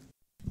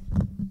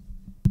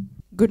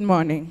 Good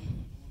morning.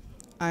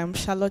 I'm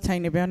Charlotte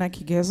Ainebiona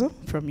Kigezo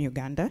from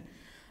Uganda,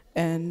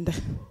 and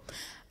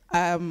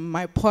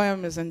my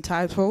poem is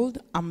entitled,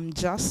 I'm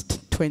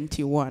Just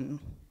 21.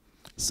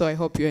 So I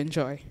hope you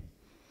enjoy.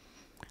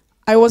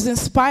 I was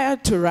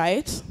inspired to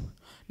write,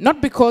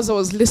 not because I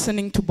was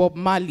listening to Bob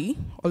Marley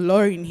or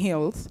Lauryn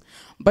Hill,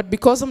 but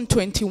because I'm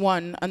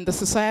 21 and the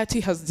society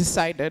has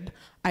decided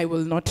I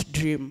will not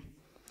dream.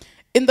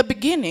 In the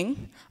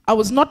beginning, I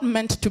was not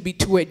meant to be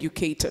too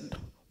educated.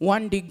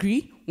 1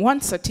 degree,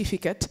 1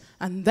 certificate,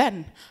 And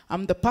then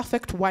I'm the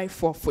perfect wife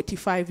for a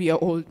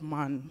 45-year-old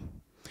man.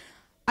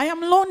 I am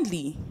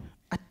lonely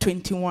at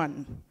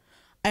 21.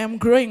 I am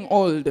growing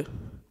old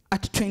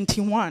at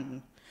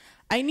 21.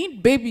 I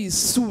need babies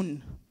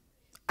soon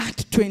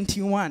at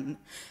 21.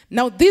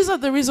 Now, these are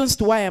the reasons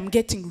to why I'm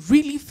getting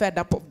really fed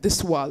up of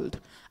this world.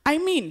 I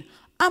mean,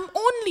 I'm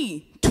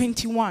only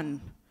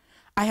 21.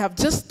 I have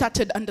just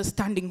started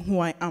understanding who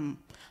I am.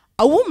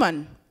 A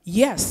woman,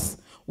 yes.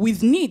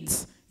 With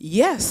needs,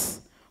 yes.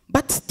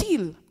 But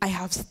still, I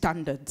have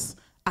standards.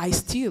 I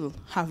still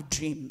have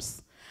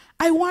dreams.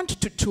 I want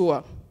to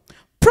tour.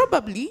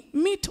 Probably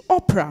meet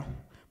Oprah.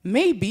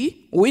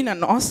 Maybe win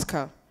an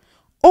Oscar.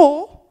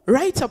 Or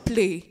write a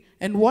play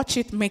and watch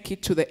it make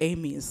it to the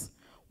Emmys.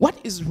 What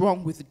is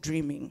wrong with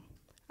dreaming?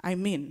 I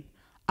mean,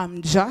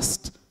 I'm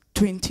just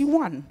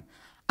 21.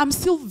 I'm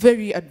still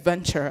very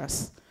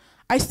adventurous.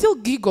 I still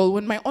giggle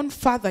when my own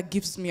father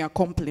gives me a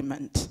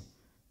compliment.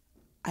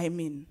 I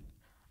mean,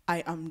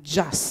 I am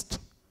just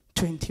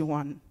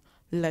 21.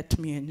 Let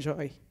me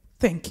enjoy.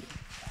 Thank you.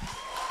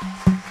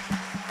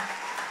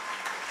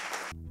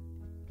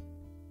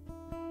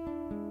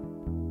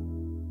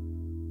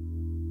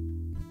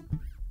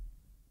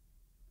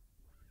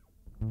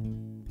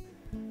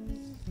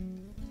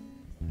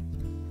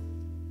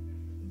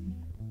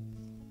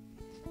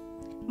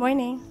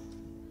 Morning.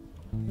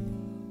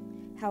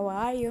 How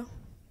are you?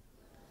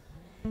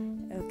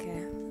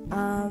 Okay.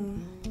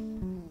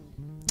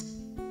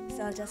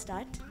 So I'll just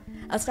start.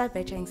 I'll start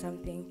by trying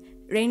something.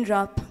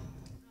 Raindrop.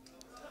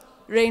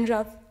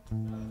 Raindrop.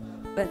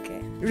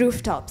 Okay.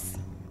 Rooftops.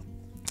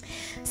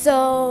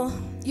 So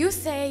you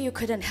say you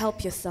couldn't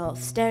help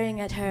yourself, staring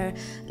at her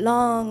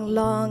long,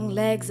 long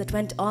legs that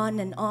went on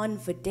and on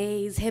for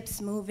days,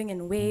 hips moving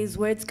in ways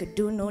words could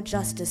do no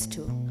justice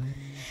to.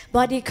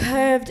 Body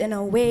curved in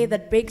a way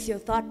that breaks your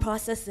thought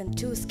process in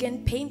two,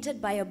 skin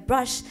painted by a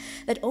brush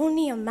that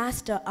only a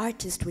master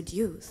artist would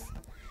use.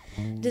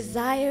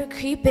 Desire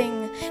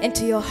creeping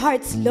into your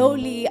heart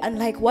slowly,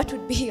 unlike what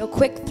would be a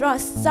quick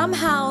thrust,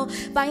 somehow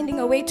finding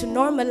a way to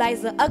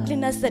normalize the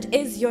ugliness that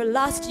is your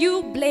lust.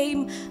 You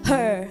blame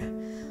her.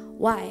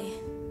 Why?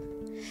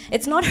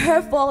 It's not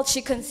her fault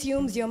she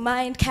consumes your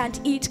mind,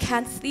 can't eat,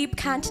 can't sleep,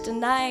 can't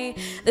deny.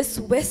 This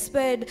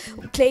whispered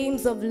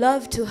claims of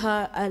love to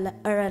her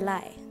are a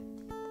lie.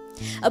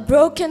 A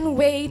broken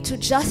way to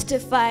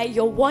justify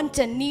your want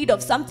and need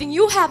of something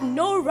you have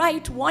no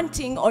right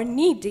wanting or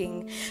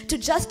needing, to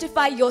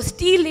justify your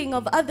stealing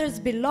of others'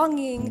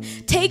 belonging,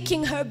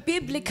 taking her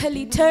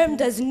biblically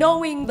termed as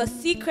knowing the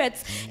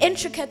secrets,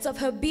 intricates of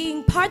her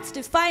being, parts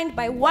defined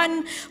by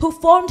one who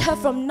formed her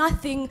from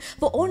nothing,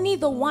 for only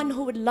the one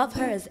who would love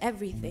her as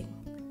everything.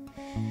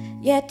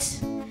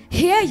 Yet,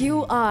 here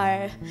you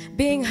are,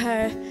 being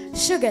her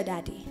sugar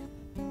daddy.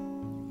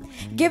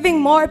 Giving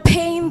more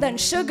pain than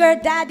sugar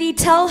daddy,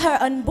 tell her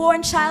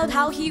unborn child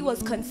how he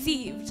was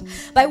conceived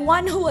by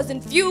one who was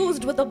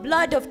infused with the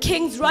blood of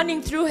kings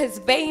running through his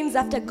veins.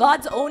 After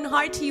God's own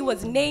heart he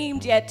was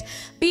named. Yet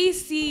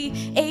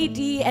BC,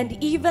 AD,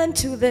 and even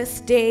to this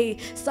day,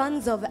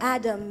 sons of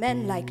Adam,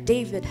 men like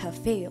David, have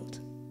failed.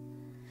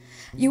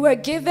 You were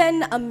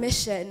given a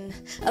mission,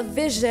 a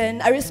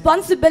vision, a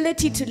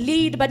responsibility to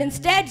lead, but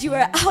instead you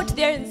are out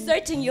there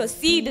inserting your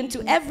seed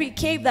into every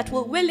cave that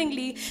will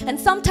willingly and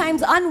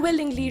sometimes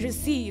unwillingly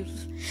receive.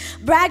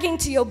 Bragging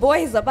to your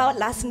boys about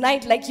last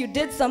night like you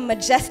did some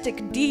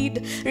majestic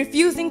deed,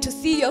 refusing to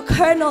see your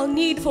carnal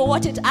need for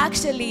what it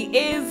actually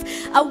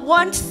is, a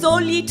want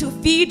solely to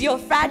feed your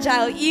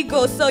fragile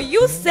ego. So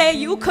you say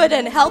you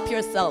couldn't help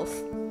yourself.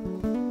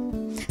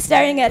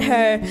 Staring at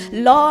her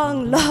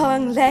long,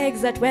 long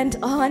legs that went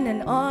on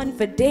and on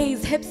for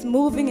days, hips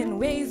moving in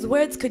ways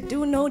words could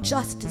do no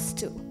justice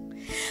to.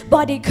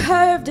 Body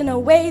curved in a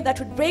way that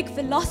would break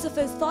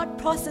philosophers' thought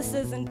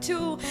processes in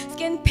two,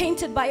 skin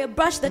painted by a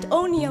brush that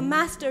only a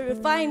master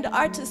refined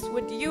artist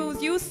would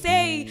use. You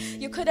say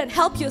you couldn't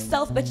help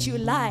yourself, but you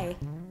lie.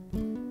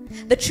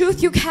 The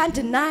truth you can't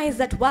deny is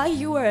that while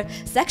you were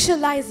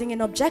sexualizing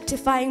and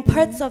objectifying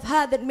parts of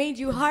her that made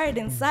you hard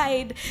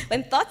inside,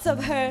 when thoughts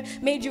of her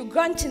made you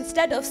grunt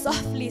instead of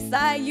softly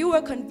sigh, you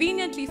were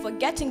conveniently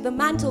forgetting the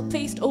mantle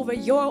placed over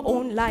your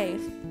own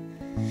life.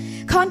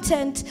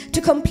 Content to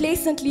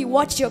complacently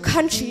watch your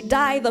country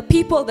die, the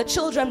people, the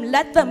children,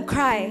 let them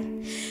cry.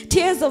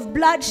 Tears of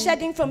blood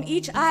shedding from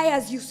each eye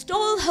as you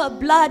stole her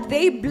blood,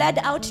 they bled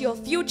out your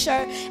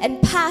future and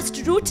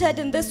past, rooted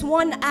in this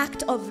one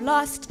act of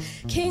lust.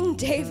 King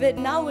David,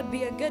 now would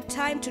be a good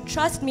time to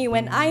trust me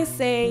when I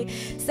say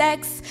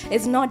sex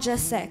is not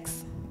just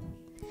sex.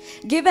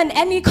 Given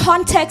any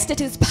context,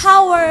 it is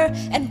power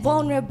and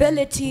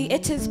vulnerability.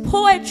 It is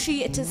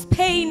poetry, it is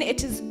pain,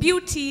 it is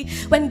beauty.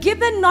 When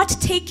given, not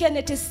taken,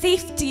 it is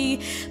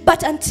safety.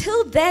 But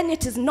until then,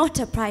 it is not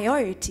a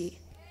priority.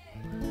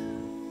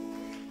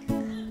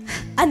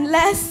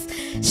 Unless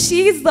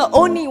she's the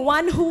only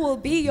one who will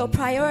be your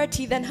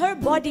priority, then her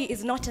body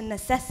is not a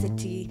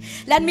necessity.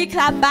 Let me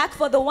clap back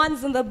for the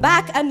ones in the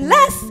back.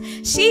 Unless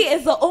she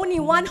is the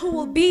only one who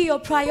will be your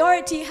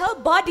priority, her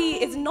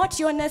body is not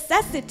your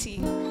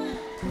necessity.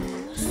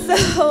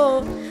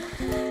 So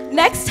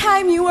Next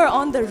time you are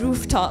on the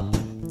rooftop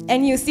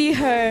and you see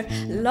her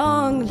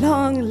long,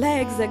 long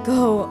legs that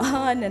go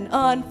on and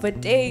on for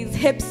days,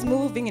 hips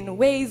moving in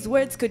ways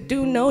words could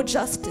do no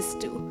justice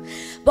to,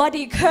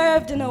 body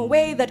curved in a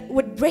way that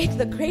would break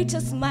the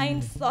greatest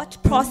mind thought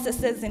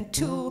processes in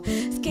two,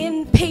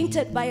 skin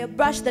painted by a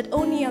brush that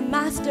only a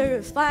master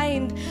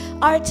refined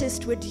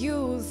artist would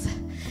use.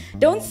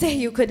 Don't say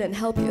you couldn't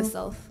help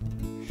yourself.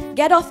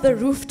 Get off the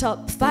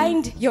rooftop,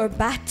 find your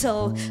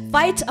battle,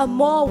 fight a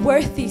more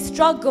worthy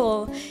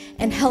struggle,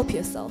 and help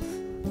yourself.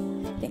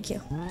 Thank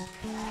you.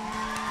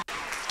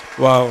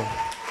 Wow.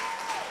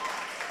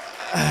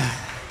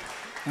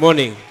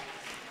 Morning.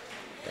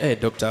 Hey,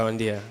 Dr.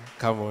 Wandia,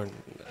 come on.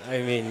 I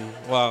mean,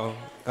 wow,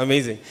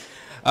 amazing.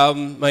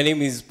 My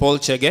name is Paul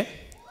Chege.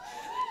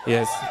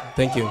 Yes,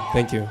 thank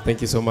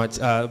you so much.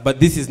 But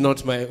this is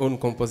not my own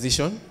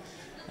composition.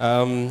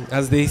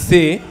 As they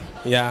say,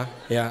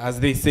 as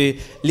they say,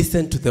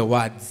 listen to the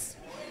words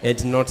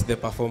and not the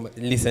performance.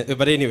 Listen,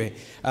 but anyway,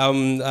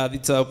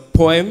 it's a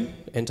poem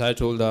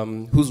entitled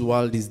 "Whose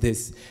World Is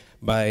This"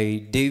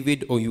 by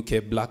David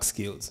Oyuke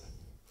Blackskills.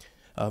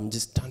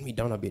 Just turn me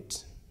down a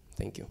bit.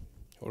 Thank you.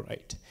 All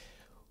right.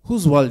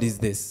 Whose world is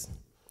this?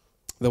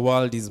 The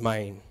world is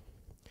mine.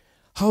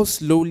 How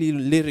slowly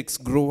lyrics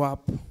grow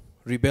up,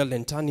 rebel,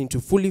 and turn into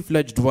fully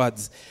fledged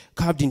words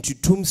carved into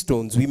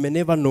tombstones we may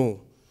never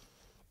know.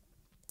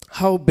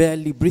 How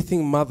barely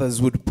breathing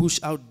mothers would push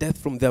out death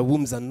from their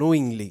wombs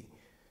unknowingly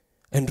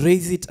and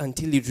raise it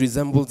until it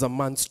resembles a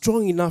man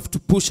strong enough to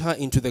push her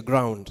into the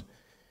ground.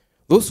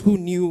 Those who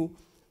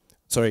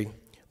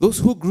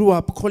grew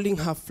up calling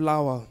her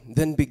flower,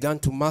 then began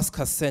to mask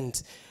her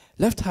scent,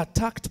 left her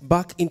tucked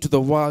back into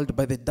the world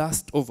by the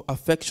dust of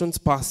affections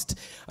past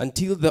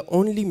until the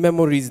only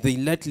memories they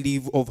let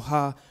live of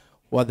her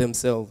were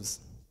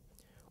themselves.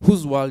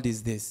 Whose world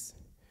is this?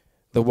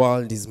 The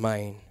world is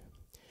mine.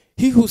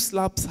 He who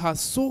slaps her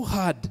so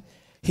hard,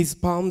 his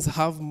palms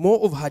have more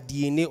of her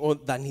DNA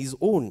than his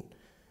own.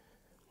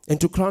 And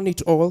to crown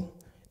it all,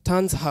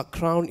 turns her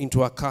crown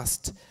into a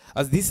cast,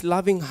 as these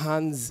loving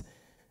hands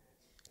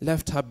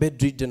left her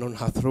bedridden on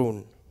her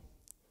throne.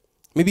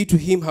 Maybe to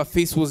him her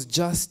face was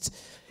just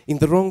in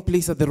the wrong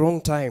place at the wrong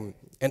time,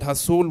 and her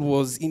soul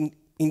was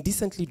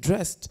indecently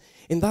dressed,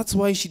 and that's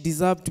why she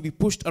deserved to be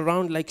pushed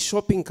around like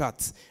shopping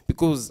carts,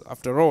 because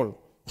after all,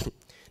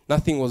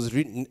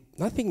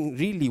 nothing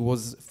really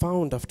was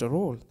found after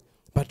all,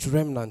 but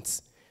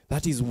remnants.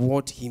 That is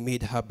what he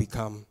made her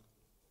become.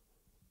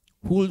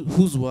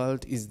 Whose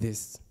world is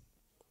this?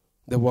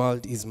 The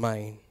world is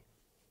mine.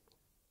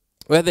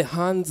 Where the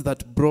hands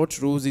that brought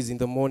roses in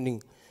the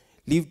morning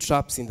leave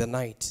traps in the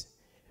night.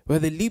 Where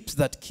the lips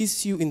that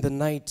kiss you in the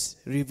night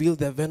reveal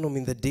their venom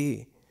in the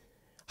day.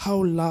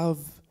 How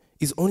love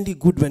is only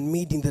good when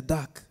made in the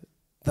dark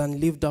than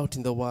lived out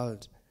in the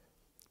world.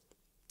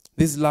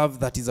 This love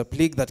that is a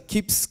plague that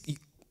keeps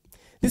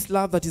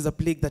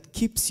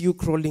you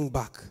crawling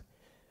back.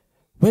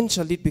 When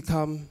shall it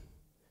become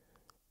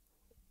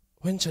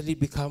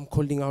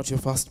calling out your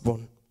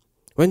firstborn?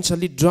 When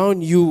shall it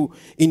drown you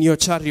in your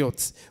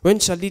chariots? When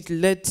shall it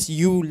let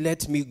you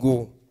let me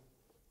go?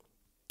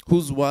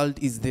 Whose world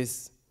is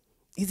this?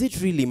 Is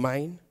it really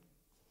mine?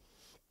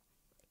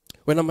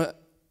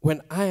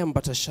 When I am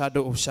but a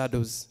shadow of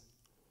shadows,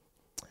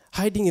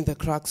 hiding in the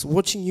cracks,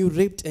 watching you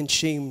raped and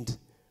shamed,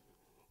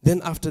 then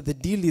after the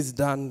deal is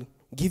done,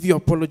 give your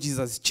apologies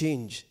as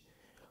change.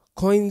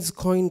 Coins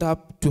coined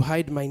up to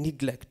hide my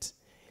neglect,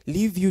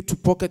 leave you to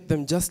pocket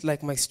them just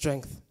like my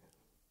strength.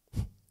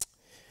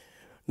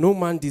 No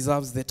man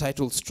deserves the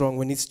title strong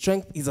when his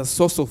strength is a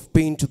source of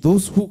pain to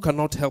those who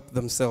cannot help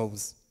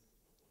themselves.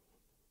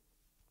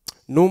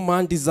 No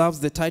man deserves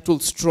the title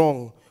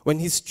strong when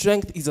his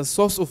strength is a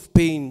source of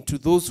pain to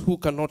those who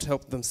cannot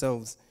help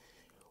themselves.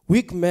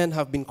 Weak men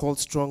have been called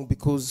strong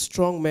because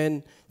strong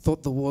men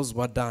thought the wars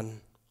were done.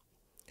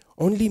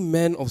 Only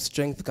men of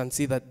strength can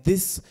say that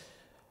this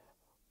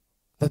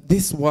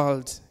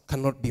world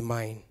cannot be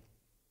mine.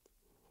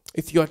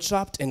 If you are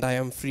trapped and I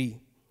am free,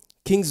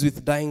 kings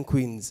with dying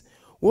queens,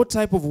 what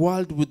type of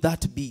world would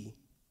that be?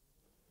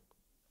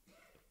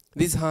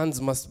 These hands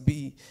must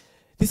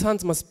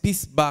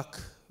piece back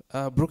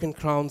broken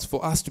crowns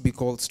for us to be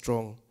called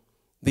strong.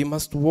 They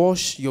must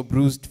wash your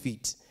bruised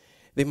feet.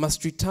 They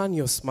must return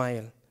your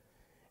smile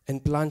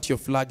and plant your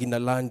flag in a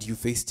land you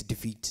faced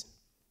defeat.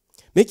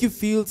 Make you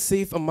feel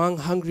safe among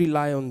hungry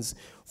lions,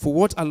 for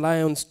what a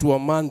lion to a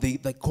man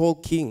they call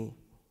king.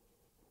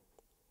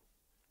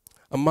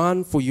 A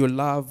man for your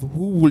love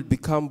who will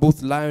become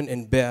both lion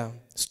and bear,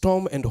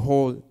 storm and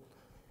whole,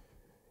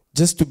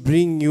 just to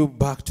bring you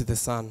back to the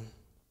sun.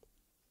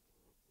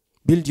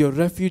 Build your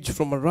refuge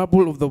from a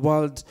rubble of the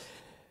world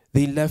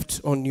they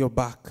left on your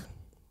back.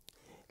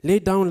 Lay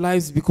down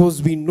lives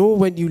because we know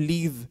when you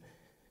leave,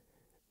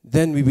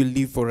 then we will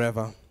live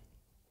forever.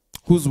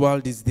 Whose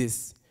world is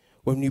this?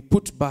 When we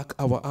put back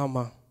our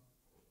armor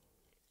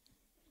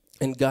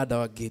and guard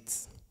our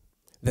gates,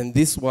 then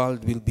this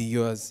world will be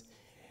yours,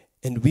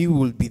 and we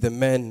will be the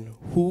men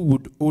who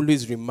would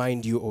always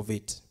remind you of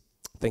it.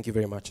 Thank you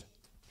very much.